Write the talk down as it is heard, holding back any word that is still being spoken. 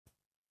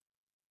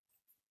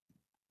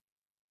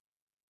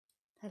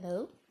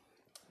Hello,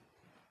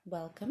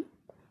 welcome.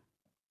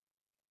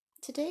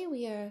 Today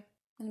we are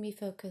going to be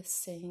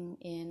focusing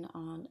in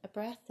on a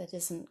breath that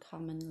isn't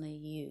commonly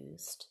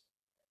used.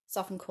 It's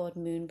often called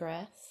moon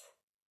breath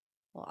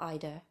or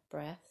Ida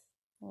breath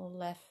or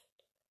left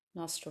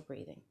nostril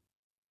breathing.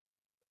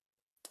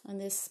 And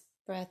this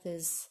breath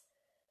is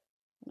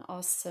an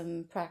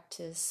awesome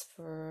practice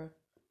for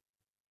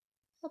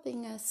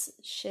helping us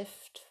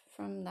shift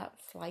from that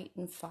flight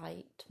and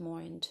fight more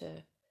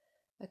into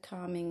a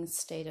calming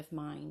state of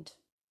mind.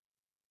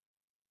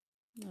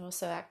 It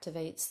also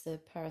activates the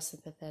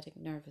parasympathetic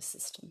nervous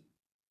system.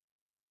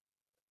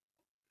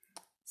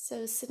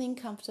 So sitting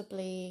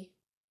comfortably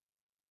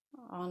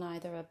on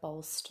either a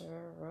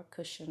bolster or a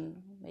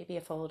cushion, maybe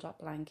a fold-up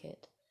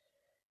blanket,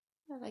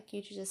 I'd like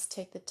you to just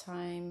take the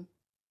time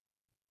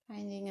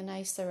finding a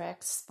nice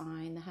erect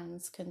spine. The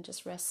hands can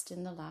just rest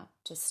in the lap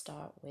to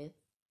start with.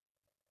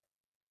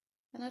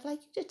 And I'd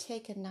like you to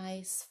take a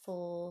nice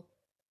full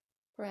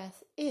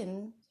breath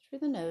in through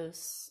the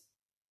nose.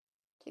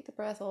 Take the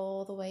breath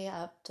all the way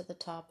up to the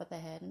top of the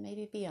head and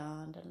maybe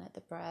beyond, and let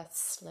the breath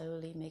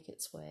slowly make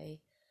its way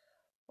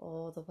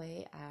all the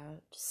way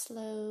out.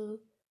 Slow,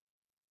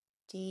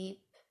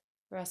 deep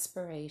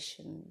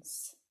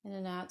respirations in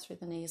and out through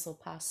the nasal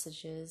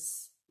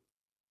passages.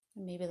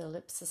 And maybe the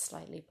lips are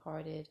slightly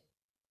parted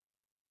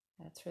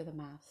through the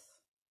mouth.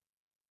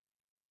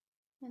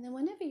 And then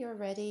whenever you're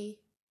ready,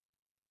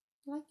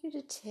 I'd like you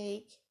to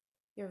take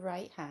your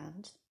right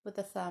hand with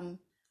the thumb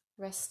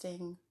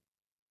resting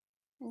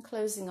and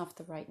closing off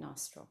the right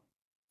nostril.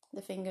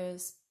 The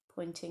fingers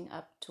pointing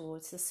up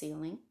towards the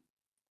ceiling.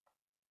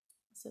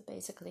 So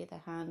basically the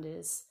hand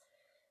is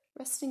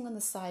resting on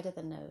the side of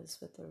the nose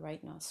with the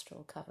right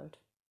nostril covered.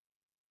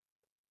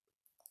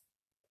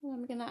 And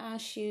I'm going to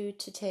ask you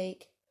to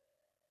take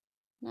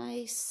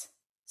nice,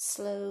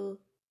 slow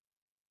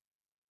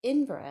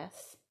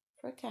in-breath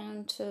for a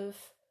count of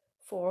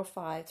 4 or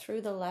 5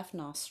 through the left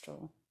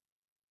nostril.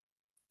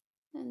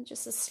 And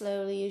just as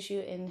slowly as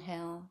you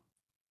inhale,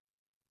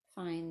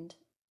 find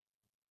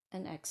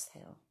an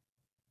exhale.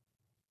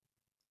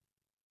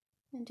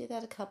 And do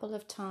that a couple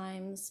of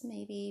times,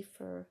 maybe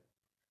for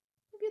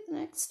the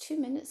next 2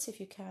 minutes if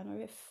you can, or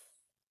if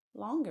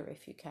longer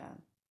if you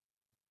can.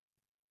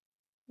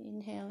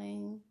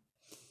 Inhaling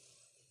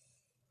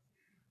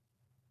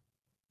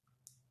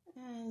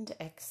and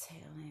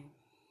exhaling.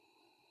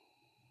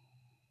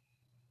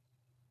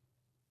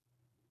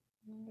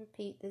 And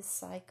repeat this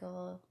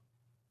cycle.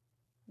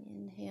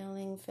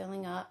 Inhaling,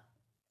 filling up.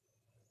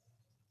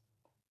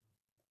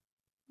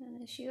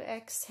 And as you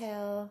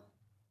exhale,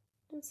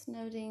 just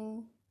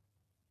noting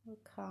how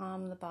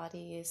calm the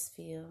body is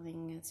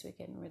feeling as we're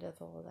getting rid of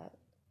all that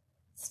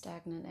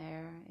stagnant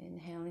air.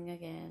 Inhaling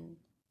again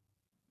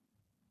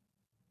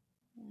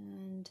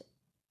and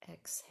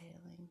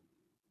exhaling.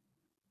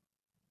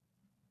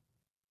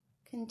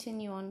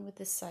 Continue on with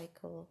this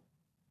cycle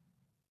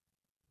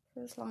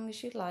for as long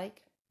as you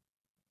like.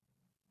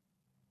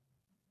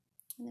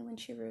 And then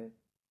once you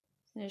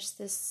finish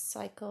this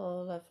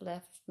cycle of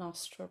left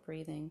nostril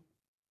breathing,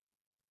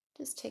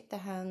 just take the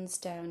hands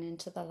down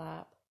into the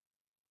lap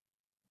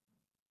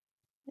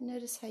and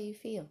notice how you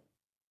feel.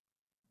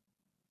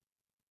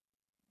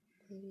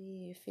 Maybe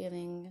you're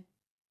feeling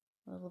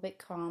a little bit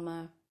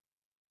calmer,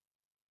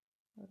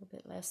 a little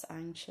bit less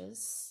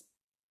anxious,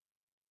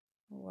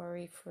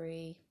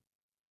 worry-free.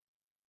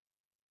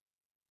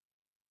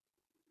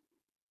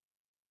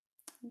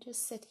 And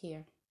just sit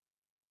here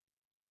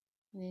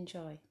and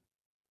enjoy.